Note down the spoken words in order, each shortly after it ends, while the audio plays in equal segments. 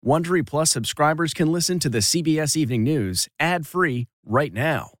Wondery Plus subscribers can listen to the CBS Evening News ad-free right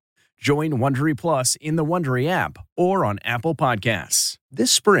now. Join Wondery Plus in the Wondery app or on Apple Podcasts.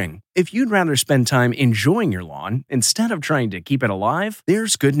 This spring, if you'd rather spend time enjoying your lawn instead of trying to keep it alive,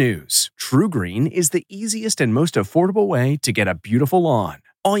 there's good news. True Green is the easiest and most affordable way to get a beautiful lawn.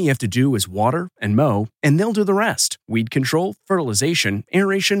 All you have to do is water and mow, and they'll do the rest. Weed control, fertilization,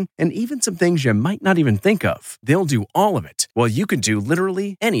 aeration, and even some things you might not even think of. They'll do all of it, while you can do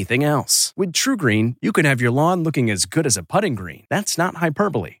literally anything else. With True Green, you can have your lawn looking as good as a putting green. That's not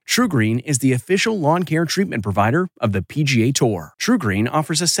hyperbole. True Green is the official lawn care treatment provider of the PGA Tour. True Green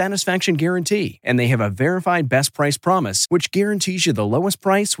offers a satisfaction guarantee, and they have a verified best price promise, which guarantees you the lowest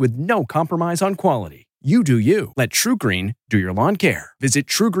price with no compromise on quality. You do you. Let True Green do your lawn care. Visit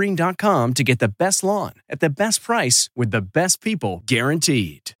truegreen.com to get the best lawn at the best price with the best people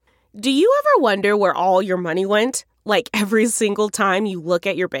guaranteed. Do you ever wonder where all your money went? Like every single time you look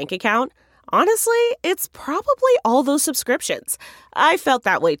at your bank account? Honestly, it's probably all those subscriptions. I felt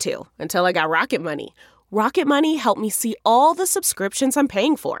that way too, until I got Rocket Money. Rocket Money helped me see all the subscriptions I'm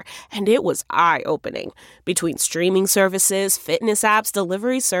paying for, and it was eye-opening. Between streaming services, fitness apps,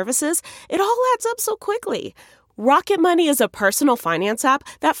 delivery services, it all adds up so quickly. Rocket Money is a personal finance app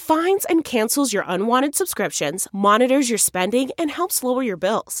that finds and cancels your unwanted subscriptions, monitors your spending, and helps lower your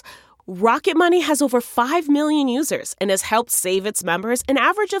bills. Rocket Money has over 5 million users and has helped save its members an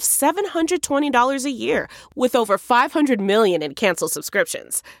average of $720 a year, with over 500 million in canceled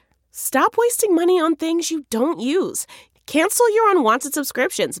subscriptions. Stop wasting money on things you don't use. Cancel your unwanted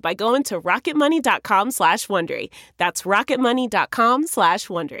subscriptions by going to rocketmoney.com/Wondery. That's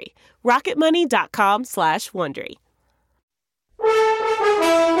rocketmoney.com/Wondery. rocketmoney.com/Wondery.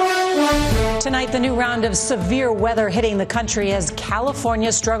 Tonight, the new round of severe weather hitting the country as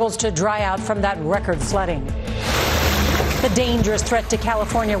California struggles to dry out from that record flooding. The dangerous threat to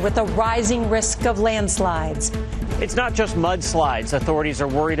California with a rising risk of landslides. It's not just mudslides authorities are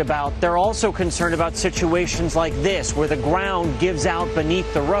worried about. They're also concerned about situations like this, where the ground gives out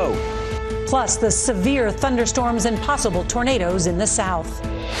beneath the road. Plus, the severe thunderstorms and possible tornadoes in the south.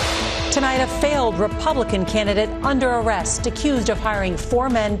 Tonight, a failed Republican candidate under arrest, accused of hiring 4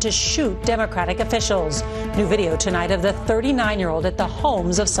 men to shoot Democratic officials. New video tonight of the 39-year-old at the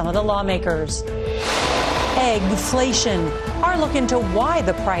homes of some of the lawmakers. Eggflation. Our look into why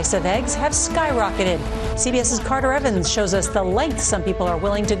the price of eggs have skyrocketed. CBS's Carter Evans shows us the lengths some people are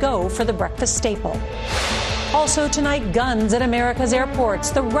willing to go for the breakfast staple. Also tonight, guns at America's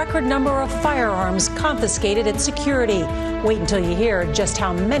airports. The record number of firearms confiscated at security. Wait until you hear just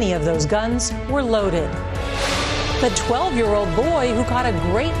how many of those guns were loaded. The 12-year-old boy who caught a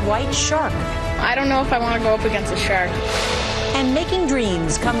great white shark. I don't know if I want to go up against a shark. And making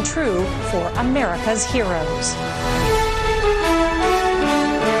dreams come true for America's heroes.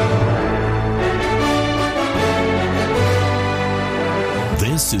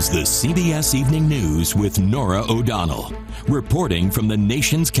 This is the CBS Evening News with Norah O'Donnell, reporting from the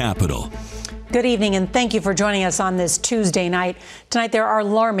nation's capital. Good evening, and thank you for joining us on this Tuesday night. Tonight, there are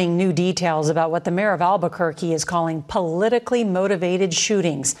alarming new details about what the mayor of Albuquerque is calling politically motivated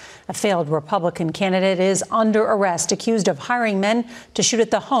shootings. A failed Republican candidate is under arrest, accused of hiring men to shoot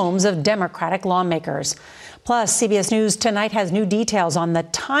at the homes of Democratic lawmakers. Plus, CBS News tonight has new details on the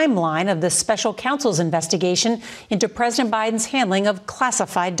timeline of the special counsel's investigation into President Biden's handling of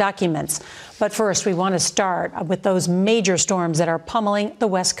classified documents. But first, we want to start with those major storms that are pummeling the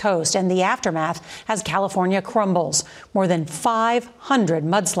West Coast and the aftermath as California crumbles. More than 500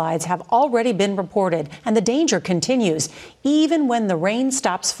 mudslides have already been reported, and the danger continues even when the rain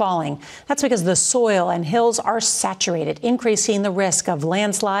stops falling. That's because the soil and hills are saturated, increasing the risk of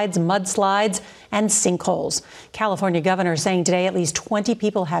landslides, mudslides, and sinkholes. California governor saying today at least 20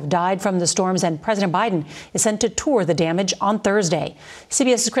 people have died from the storms, and President Biden is sent to tour the damage on Thursday.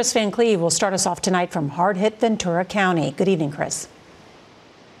 CBS's Chris Van Cleve will start us off tonight from hard-hit Ventura County. Good evening, Chris.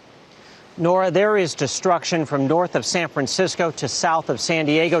 Norah, there is destruction from north of San Francisco to south of San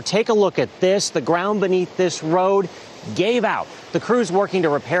Diego. Take a look at this. The ground beneath this road gave out. The crews working to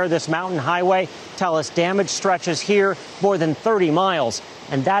repair this mountain highway tell us damage stretches here more than 30 miles.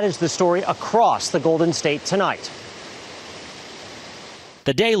 And that is the story across the Golden State tonight.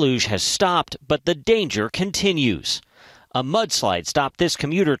 The deluge has stopped, but the danger continues. A mudslide stopped this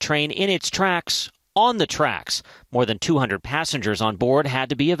commuter train in its tracks on the tracks. More than 200 passengers on board had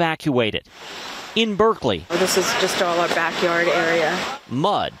to be evacuated. In Berkeley, This is just all our backyard area.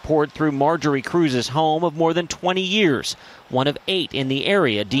 mud poured through Marjorie Cruz's home of more than 20 years, one of 8 in the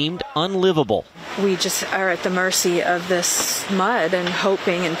area deemed unlivable. We just are at the mercy of this mud and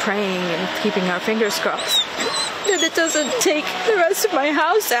hoping and praying and keeping our fingers crossed that it doesn't take the rest of my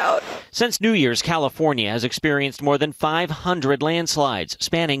house out. Since New Year's, California has experienced more than 500 landslides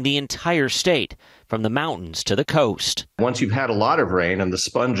spanning the entire state, from the mountains to the coast. Once you've had a lot of rain and the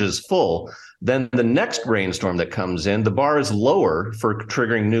sponge is full, then the next rainstorm that comes in, the bar is lower for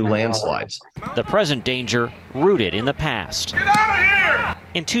triggering new landslides. The present danger rooted in the past. Get out of here!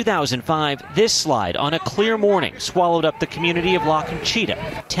 In 2005, this slide on a clear morning swallowed up the community of La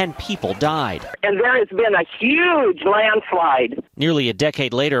Conchita. 10 people died. And there has been a huge landslide. Nearly a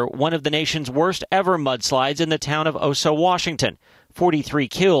decade later, one of the nation's worst ever mudslides in the town of Oso, Washington. 43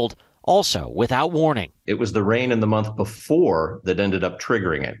 killed, also without warning. It was the rain in the month before that ended up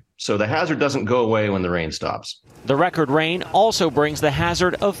triggering it. So the hazard doesn't go away when the rain stops. The record rain also brings the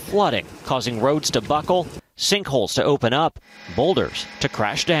hazard of flooding, causing roads to buckle, sinkholes to open up, boulders to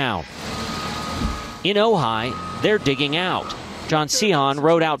crash down. In Ojai, they're digging out. John Sion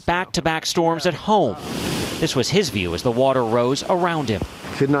rode out back-to-back storms at home. This was his view as the water rose around him.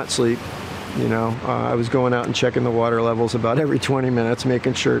 Could not sleep. I was going out and checking the water levels about every 20 minutes,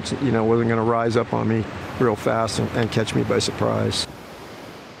 making sure it, wasn't going to rise up on me real fast and catch me by surprise.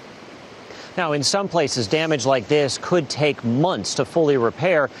 Now, in some places, damage like this could take months to fully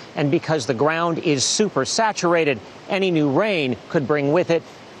repair, and because the ground is super saturated, any new rain could bring with it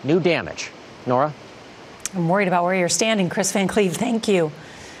new damage. Norah? I'm worried about where you're standing, Chris Van Cleve. Thank you.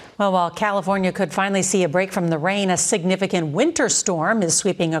 Well, while California could finally see a break from the rain, a significant winter storm is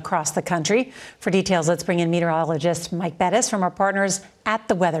sweeping across the country. For details, let's bring in meteorologist Mike Bettis from our partners at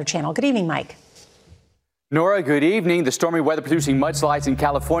the Weather Channel. Good evening, Mike. Nora, good evening. The stormy weather producing mudslides in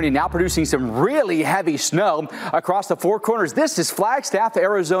California, now producing some really heavy snow across the Four Corners. This is Flagstaff,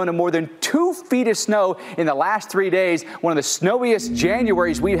 Arizona. More than 2 feet of snow in the last 3 days. One of the snowiest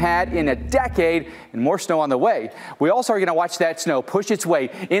Januaries we've had in a decade, and more snow on the way. We also are going to watch that snow push its way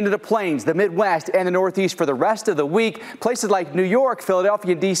into the plains, the Midwest, and the Northeast for the rest of the week. Places like New York,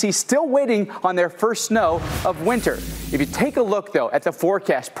 Philadelphia, and D.C. still waiting on their first snow of winter. If you take a look, though, at the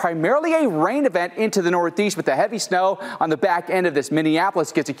forecast, primarily a rain event into the Northeast with the heavy snow on the back end of this.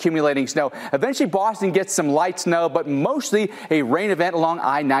 Minneapolis gets accumulating snow. Eventually, Boston gets some light snow, but mostly a rain event along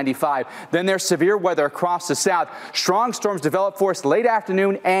I-95. Then there's severe weather across the south. Strong storms develop for us late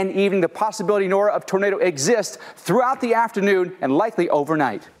afternoon and evening. The possibility, Nora, of tornado exists throughout the afternoon and likely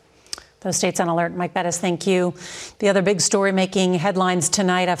overnight. Those states on alert. Mike Bettis, thank you. The other big story making headlines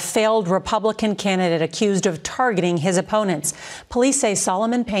tonight, a failed Republican candidate accused of targeting his opponents. Police say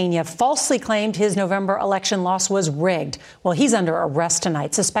Solomon Pena falsely claimed his November election loss was rigged. Well, he's under arrest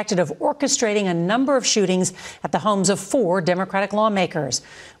tonight, suspected of orchestrating a number of shootings at the homes of 4 Democratic lawmakers.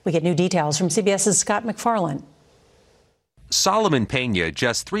 We get new details from CBS's Scott McFarland. Solomon Pena,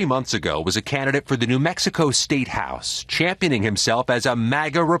 just 3 months ago, was a candidate for the New Mexico State House, championing himself as a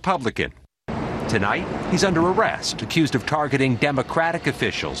MAGA Republican. Tonight, he's under arrest, accused of targeting Democratic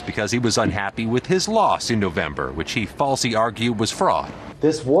officials because he was unhappy with his loss in November, which he falsely argued was fraud.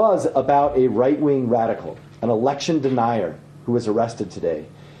 This was about a right-wing radical, an election denier who was arrested today,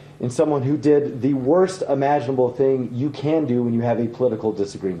 and someone who did the worst imaginable thing you can do when you have a political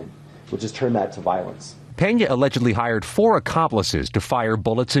disagreement, which is turn that to violence. Pena allegedly hired 4 accomplices to fire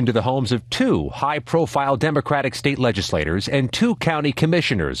bullets into the homes of 2 high-profile Democratic state legislators and 2 county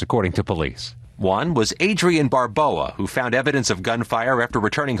commissioners, according to police. One was Adrian Barboa, who found evidence of gunfire after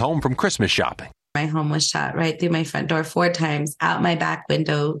returning home from Christmas shopping. My home was shot right through my front door 4 times, out my back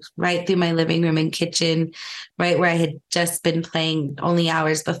window, right through my living room and kitchen, right where I had just been playing only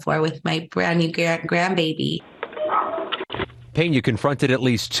hours before with my brand new grandbaby. Pena confronted at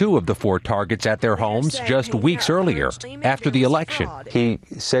least 2 of the 4 targets at their homes just weeks earlier, after the election. He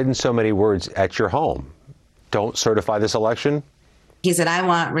said in so many words, at your home, don't certify this election. He said, I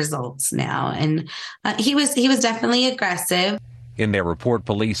want results now. And he was definitely aggressive. In their report,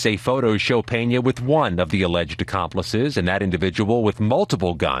 police say photos show Pena with one of the alleged accomplices and that individual with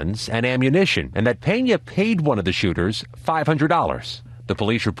multiple guns and ammunition, and that Pena paid one of the shooters $500. The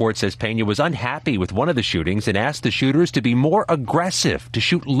police report says Pena was unhappy with one of the shootings and asked the shooters to be more aggressive, to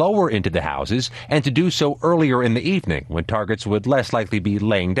shoot lower into the houses, and to do so earlier in the evening when targets would less likely be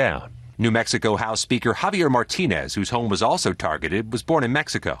laying down. New Mexico House Speaker Javier Martinez, whose home was also targeted, was born in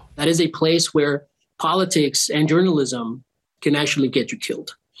Mexico. That is a place where politics and journalism can actually get you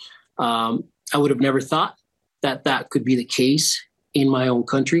killed. I would have never thought that that could be the case in my own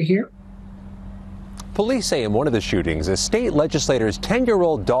country here. Police say in one of the shootings, a state legislator's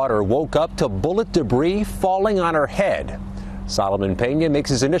 10-year-old daughter woke up to bullet debris falling on her head. Solomon Pena makes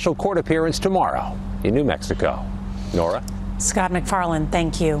his initial court appearance tomorrow in New Mexico. Norah? Scott McFarland,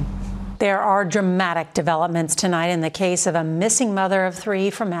 thank you. There are dramatic developments tonight in the case of a missing mother of 3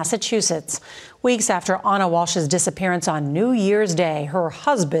 from Massachusetts. Weeks after Anna Walsh's disappearance on New Year's Day, her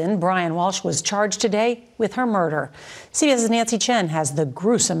husband, Brian Walsh, was charged today with her murder. CBS's Nancy Chen has the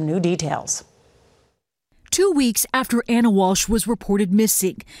gruesome new details. 2 weeks after Anna Walsh was reported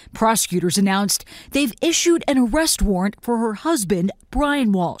missing, prosecutors announced they've issued an arrest warrant for her husband,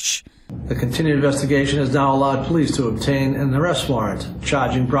 Brian Walsh. The continued investigation has now allowed police to obtain an arrest warrant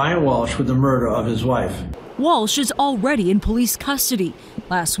charging Brian Walsh with the murder of his wife. Walsh is already in police custody.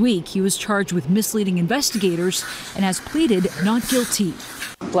 Last week, he was charged with misleading investigators and has pleaded not guilty.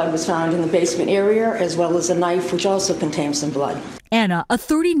 Blood was found in the basement area, as well as a knife, which also contains some blood. Anna, a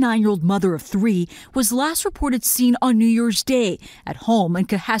 39-year-old mother of 3, was last reported seen on New Year's Day at home in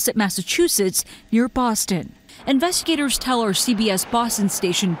Cohasset, Massachusetts, near Boston. Investigators tell our CBS Boston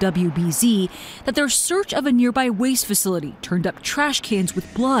station WBZ that their search of a nearby waste facility turned up trash cans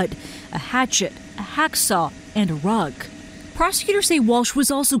with blood, a hatchet, a hacksaw, and a rug. Prosecutors say Walsh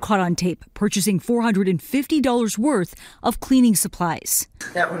was also caught on tape purchasing $450 worth of cleaning supplies.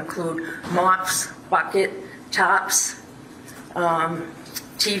 That would include mops, bucket, tops,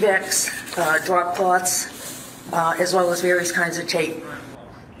 T-Vex, drop cloths, as well as various kinds of tape.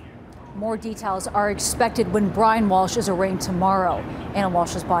 More details are expected when Brian Walsh is arraigned tomorrow. Anna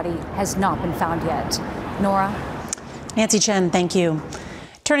Walsh's body has not been found yet. Norah? Nancy Chen, thank you.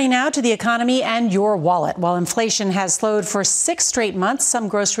 Turning now to the economy and your wallet. While inflation has slowed for 6 straight months, some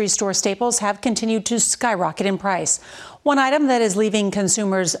grocery store staples have continued to skyrocket in price. One item that is leaving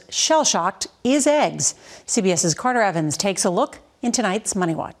consumers shell-shocked is eggs. CBS's Carter Evans takes a look in tonight's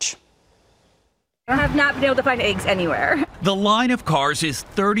Money Watch. I have not been able to find eggs anywhere. The line of cars is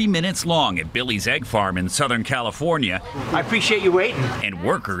 30 minutes long at Billy's Egg Farm in Southern California. I appreciate you waiting. And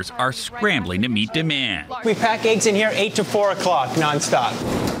workers are scrambling to meet demand. We pack eggs in here 8 to 4 o'clock nonstop.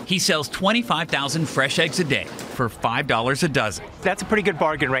 He sells 25,000 fresh eggs a day for $5 a dozen. That's a pretty good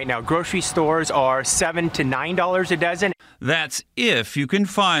bargain right now. Grocery stores are $7 to $9 a dozen. That's if you can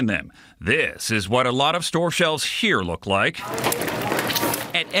find them. This is what a lot of store shelves here look like.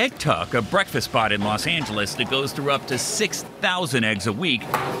 At Egg Tuck, a breakfast spot in Los Angeles that goes through up to 6,000 eggs a week,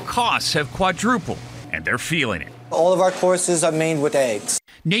 costs have quadrupled, and they're feeling it. All of our courses are made with eggs.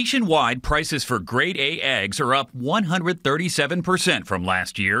 Nationwide, prices for grade A eggs are up 137% from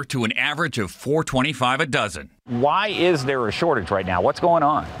last year to an average of $4.25 a dozen. Why is there a shortage right now? What's going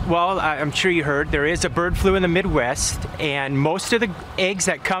on? Well, I'm sure you heard there is a bird flu in the Midwest, and most of the eggs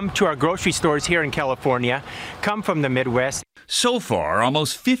that come to our grocery stores here in California come from the Midwest. So far,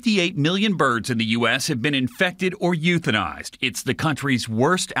 almost 58 million birds in the U.S. have been infected or euthanized. It's the country's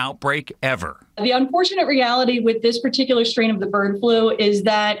worst outbreak ever. The unfortunate reality with this particular strain of the bird flu is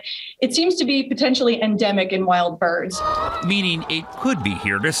that it seems to be potentially endemic in wild birds. Meaning it could be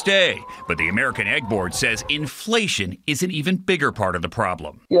here to stay. But the American Egg Board says inflation is an even bigger part of the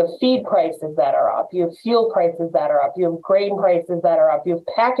problem. You have feed prices that are up. You have fuel prices that are up. You have grain prices that are up. You have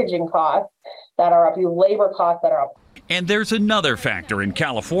packaging costs that are up. You have labor costs that are up. And there's another factor in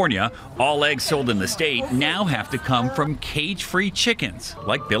California. All eggs sold in the state now have to come from cage-free chickens,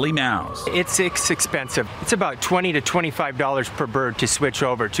 like Billy Mao's. It's expensive. It's about $20 to $25 per bird to switch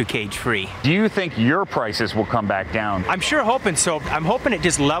over to cage-free. Do you think your prices will come back down? I'm sure hoping so. I'm hoping it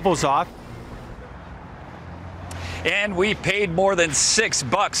just levels off. And we paid more than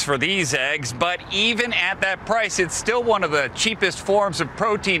 $6 for these eggs, but even at that price, it's still one of the cheapest forms of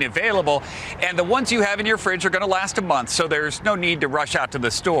protein available. And the ones you have in your fridge are going to last a month, so there's no need to rush out to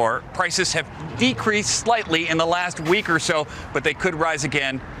the store. Prices have decreased slightly in the last week or so, but they could rise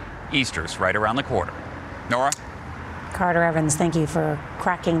again. Easter's right around the corner. Norah? Carter Evans, thank you for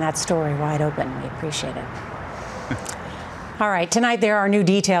cracking that story wide open. We appreciate it. All right, tonight there are new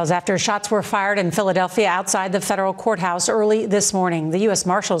details after shots were fired in Philadelphia outside the federal courthouse early this morning. The U.S.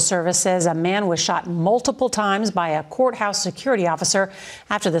 Marshals Service says a man was shot multiple times by a courthouse security officer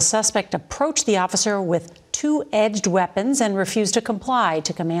after the suspect approached the officer with 2 edged weapons and refused to comply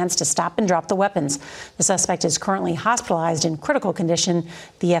to commands to stop and drop the weapons. The suspect is currently hospitalized in critical condition.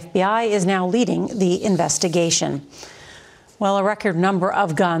 The FBI is now leading the investigation. Well, a record number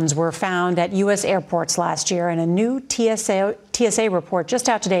of guns were found at U.S. airports last year, and a new TSA report just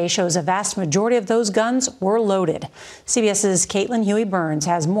out today shows a vast majority of those guns were loaded. CBS's Caitlin Huey-Burns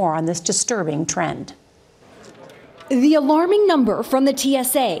has more on this disturbing trend. The alarming number from the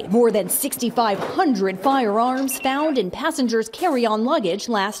TSA, more than 6,500 firearms found in passengers' carry-on luggage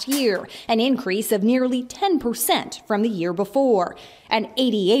last year, an increase of nearly 10% from the year before. And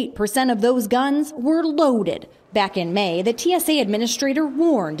 88% of those guns were loaded. Back in May, the TSA administrator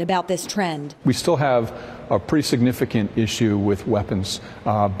warned about this trend. We still have a pretty significant issue with weapons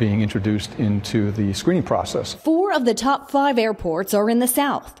being introduced into the screening process. 4 of the top 5 airports are in the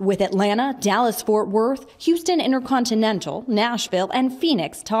South, with Atlanta, Dallas-Fort Worth, Houston Intercontinental, Nashville, and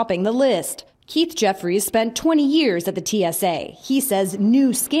Phoenix topping the list. Keith Jeffries spent 20 years at the TSA. He says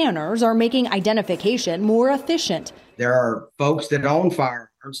new scanners are making identification more efficient. There are folks that own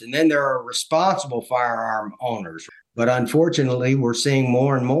firearms, and then there are responsible firearm owners. But unfortunately, we're seeing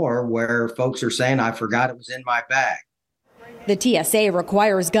more and more where folks are saying, I forgot it was in my bag. The TSA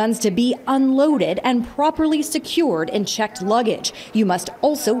requires guns to be unloaded and properly secured in checked luggage. You must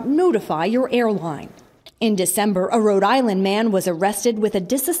also notify your airline. In December, a Rhode Island man was arrested with a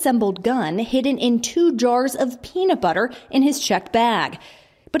disassembled gun hidden in 2 jars of peanut butter in his checked bag.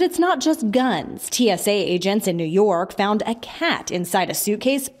 But it's not just guns. TSA agents in New York found a cat inside a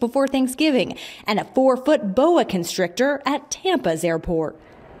suitcase before Thanksgiving and a 4-foot boa constrictor at Tampa's airport.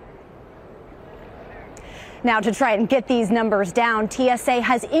 Now, to try and get these numbers down, TSA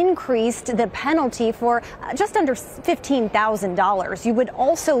has increased the penalty for just under $15,000. You would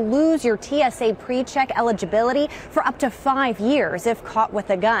also lose your TSA pre-check eligibility for up to 5 years if caught with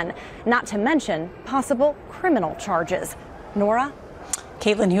a gun, not to mention possible criminal charges. Norah?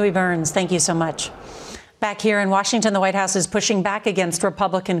 Caitlin Huey-Burns, thank you so much. Back here in Washington, the White House is pushing back against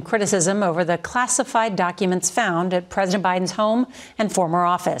Republican criticism over the classified documents found at President Biden's home and former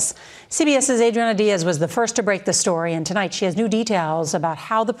office. CBS's Adriana Diaz was the first to break the story, and tonight she has new details about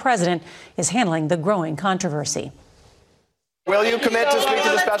how the president is handling the growing controversy. Will you commit to speak to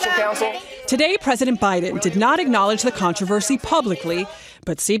the special counsel? Today, President Biden did not acknowledge the controversy publicly,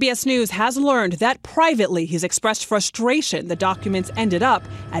 but CBS News has learned that privately he's expressed frustration the documents ended up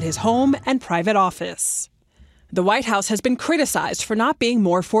at his home and private office. The White House has been criticized for not being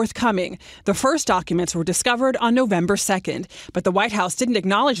more forthcoming. The first documents were discovered on November 2nd, but the White House didn't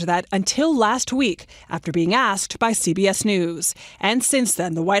acknowledge that until last week after being asked by CBS News. And since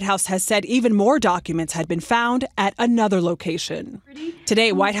then, the White House has said even more documents had been found at another location.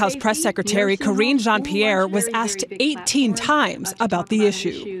 Today, White House Press Secretary Karine Jean-Pierre was asked 18 times about the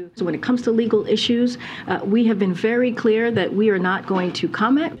issue. So when it comes to legal issues, we have been very clear that we are not going to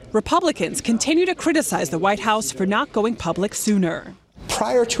comment. Republicans continue to criticize the White House for not going public sooner.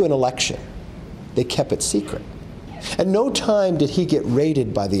 Prior to an election, they kept it secret. At no time did he get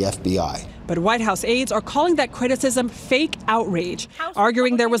raided by the FBI. But White House aides are calling that criticism fake outrage,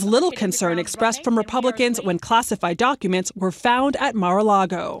 arguing there was little concern expressed from Republicans when classified documents were found at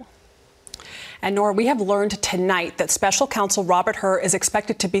Mar-a-Lago. And Norah, we have learned tonight that Special Counsel Robert Hur is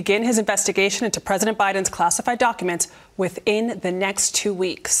expected to begin his investigation into President Biden's classified documents within the next 2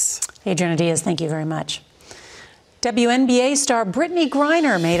 weeks. Adriana Diaz, thank you very much. WNBA star Brittany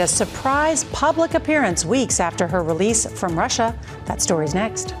Griner made a surprise public appearance weeks after her release from Russia. That story's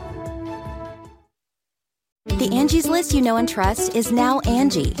next. The Angie's List you know and trust is now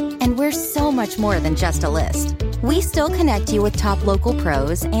Angie, and we're so much more than just a list. We still connect you with top local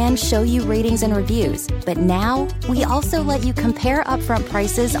pros and show you ratings and reviews, but now we also let you compare upfront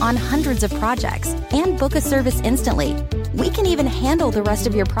prices on hundreds of projects and book a service instantly. We can even handle the rest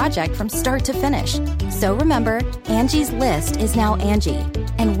of your project from start to finish. So remember, Angie's List is now Angie,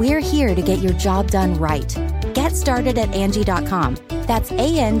 and we're here to get your job done right. Get started at Angie.com. That's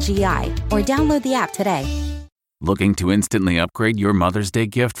ANGI, or download the app today. Looking to instantly upgrade your Mother's Day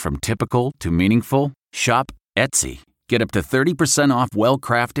gift from typical to meaningful? Shop Etsy. Get up to 30% off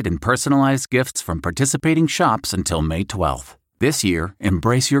well-crafted and personalized gifts from participating shops until May 12th. This year,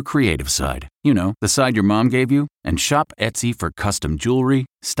 embrace your creative side. You know, the side your mom gave you. And shop Etsy for custom jewelry,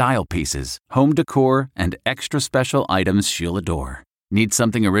 style pieces, home decor, and extra special items she'll adore. Need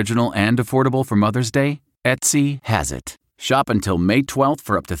something original and affordable for Mother's Day? Etsy has it. Shop until May 12th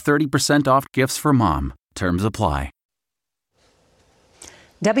for up to 30% off gifts for mom. Terms apply.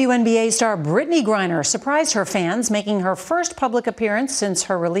 WNBA star Brittany Griner surprised her fans, making her first public appearance since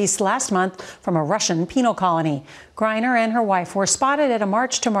her release last month from a Russian penal colony. Griner and her wife were spotted at a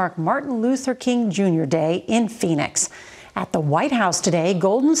march to mark Martin Luther King Jr. Day in Phoenix. At the White House today,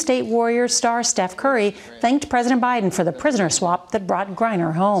 Golden State Warriors star Steph Curry thanked President Biden for the prisoner swap that brought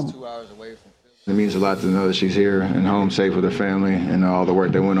Griner home. It means a lot to know that she's here and home safe with her family and all the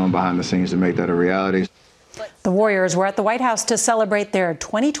work that went on behind the scenes to make that a reality. The Warriors were at the White House to celebrate their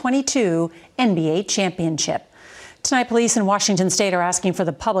 2022 NBA championship. Tonight, police in Washington state are asking for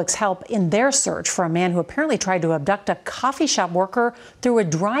the public's help in their search for a man who apparently tried to abduct a coffee shop worker through a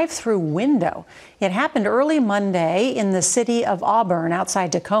drive-through window. It happened early Monday in the city of Auburn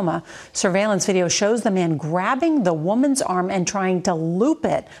outside Tacoma. Surveillance video shows the man grabbing the woman's arm and trying to loop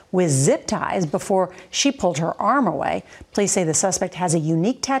it with zip ties before she pulled her arm away. Police say the suspect has a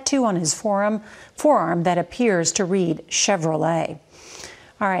unique tattoo on his forearm that appears to read Chevrolet.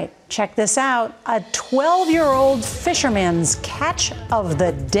 All right, check this out. A 12-year-old fisherman's catch of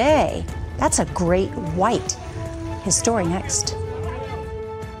the day. That's a great white. His story next.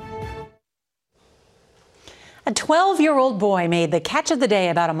 A 12-year-old boy made the catch of the day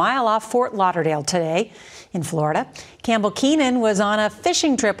about a mile off Fort Lauderdale today in Florida. Campbell Keenan was on a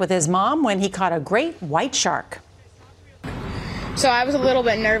fishing trip with his mom when he caught a great white shark. So I was a little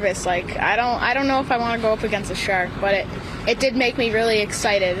bit nervous. Like, I don't know if I want to go up against a shark, but it did make me really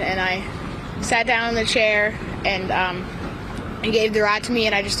excited. And I sat down in the chair and he gave the rod to me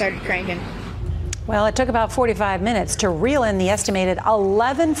and I just started cranking. Well, it took about 45 minutes to reel in the estimated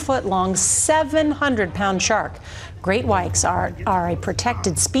 11-foot-long, 700-pound shark. Great whites are a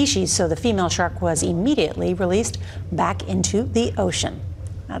protected species, so the female shark was immediately released back into the ocean.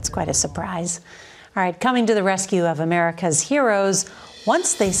 That's quite a surprise. All right, coming to the rescue of America's heroes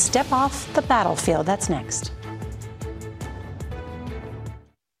once they step off the battlefield. That's next.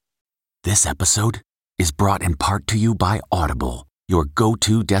 This episode is brought in part to you by Audible, your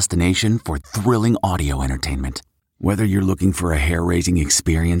go-to destination for thrilling audio entertainment. Whether you're looking for a hair-raising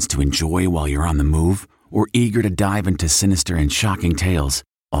experience to enjoy while you're on the move or eager to dive into sinister and shocking tales,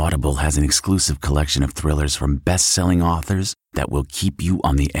 Audible has an exclusive collection of thrillers from best-selling authors that will keep you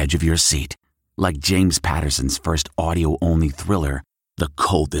on the edge of your seat. Like James Patterson's first audio-only thriller, The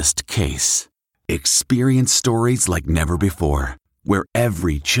Coldest Case. Experience stories like never before, where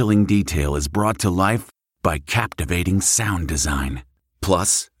every chilling detail is brought to life by captivating sound design.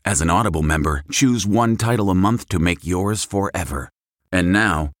 Plus, as an Audible member, choose one title a month to make yours forever. And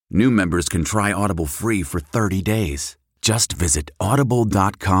now, new members can try Audible free for 30 days. Just visit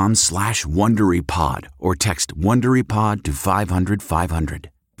audible.com/WonderyPod or text WonderyPod to 500-500.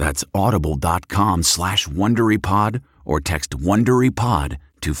 That's audible.com/WonderyPod or text WonderyPod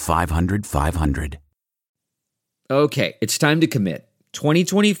to 500-500. Okay, it's time to commit.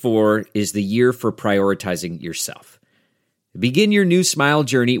 2024 is the year for prioritizing yourself. Begin your new smile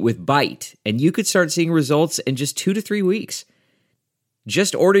journey with Byte, and you could start seeing results in just 2 to 3 weeks.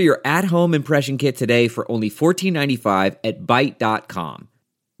 Just order your at-home impression kit today for only $14.95 at Byte.com.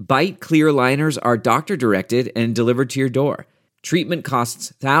 Byte clear liners are doctor-directed and delivered to your door. Treatment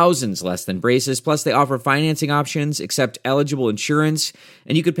costs thousands less than braces, plus they offer financing options, accept eligible insurance,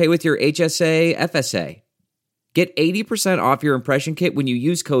 and you could pay with your HSA, FSA. Get 80% off your impression kit when you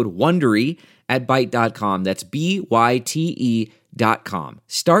use code WONDERY at Byte.com. That's BYTE.com.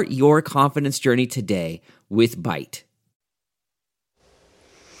 Start your confidence journey today with Byte.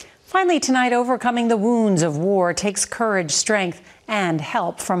 Finally tonight, overcoming the wounds of war takes courage, strength, and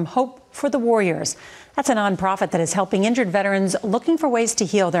help from Hope for the Warriors. That's a nonprofit that is helping injured veterans looking for ways to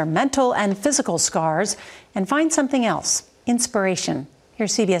heal their mental and physical scars and find something else, inspiration.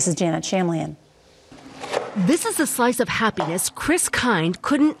 Here's CBS's Janet Shamlian. This is a slice of happiness Chris Kind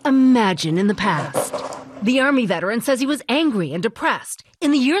couldn't imagine in the past. The Army veteran says he was angry and depressed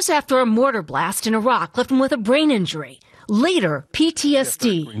in the years after a mortar blast in Iraq left him with a brain injury. Later,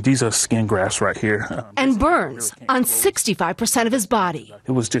 PTSD. These are skin grafts right here. And burns on 65% of his body.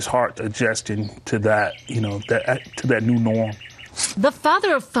 It was just hard adjusting to that, to that new norm. The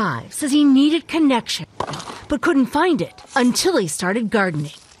father of 5 says he needed connection, but couldn't find it until he started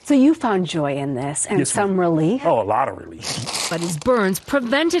gardening. So you found joy in this and some relief? Oh, a lot of relief. But his burns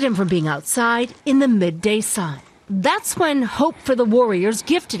prevented him from being outside in the midday sun. That's when Hope for the Warriors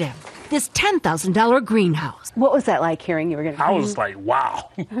gifted him this $10,000 greenhouse. What was that like hearing you were going to? I was like, wow.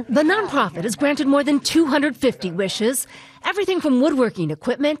 The nonprofit has granted more than 250 wishes, everything from woodworking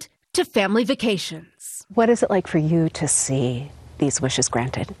equipment to family vacations. What is it like for you to see these wishes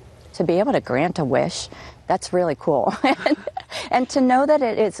granted? To be able to grant a wish, that's really cool. And to know that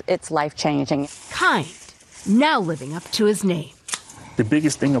it's life-changing. Kind, now living up to his name. The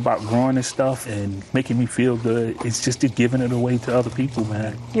biggest thing about growing this stuff and making me feel good is just giving it away to other people,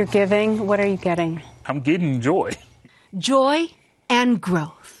 man. You're giving? What are you getting? I'm getting joy. Joy and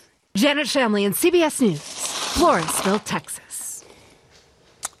growth. Janet Shamlian, CBS News, Floresville, Texas.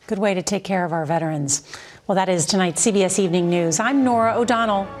 Good way to take care of our veterans. Well, that is tonight's CBS Evening News. I'm Norah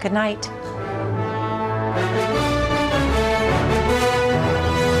O'Donnell. Good night.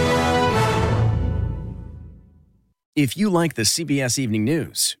 If you like the CBS Evening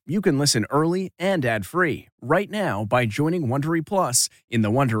News, you can listen early and ad-free right now by joining Wondery Plus in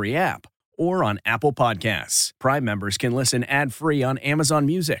the Wondery app or on Apple Podcasts. Prime members can listen ad-free on Amazon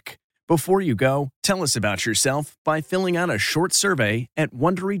Music. Before you go, tell us about yourself by filling out a short survey at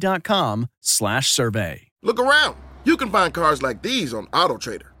Wondery.com/survey. Look around. You can find cars like these on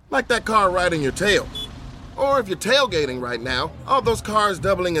AutoTrader, like that car riding your tail. Or if you're tailgating right now, all those cars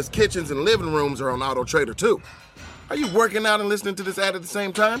doubling as kitchens and living rooms are on AutoTrader too. Are you working out and listening to this ad at the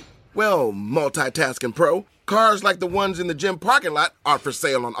same time? Well, multitasking pro, cars like the ones in the gym parking lot are for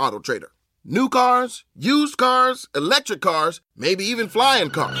sale on AutoTrader. New cars, used cars, electric cars, maybe even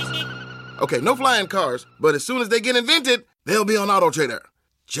flying cars. Okay, no flying cars, but as soon as they get invented, they'll be on AutoTrader.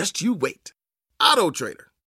 Just you wait. AutoTrader.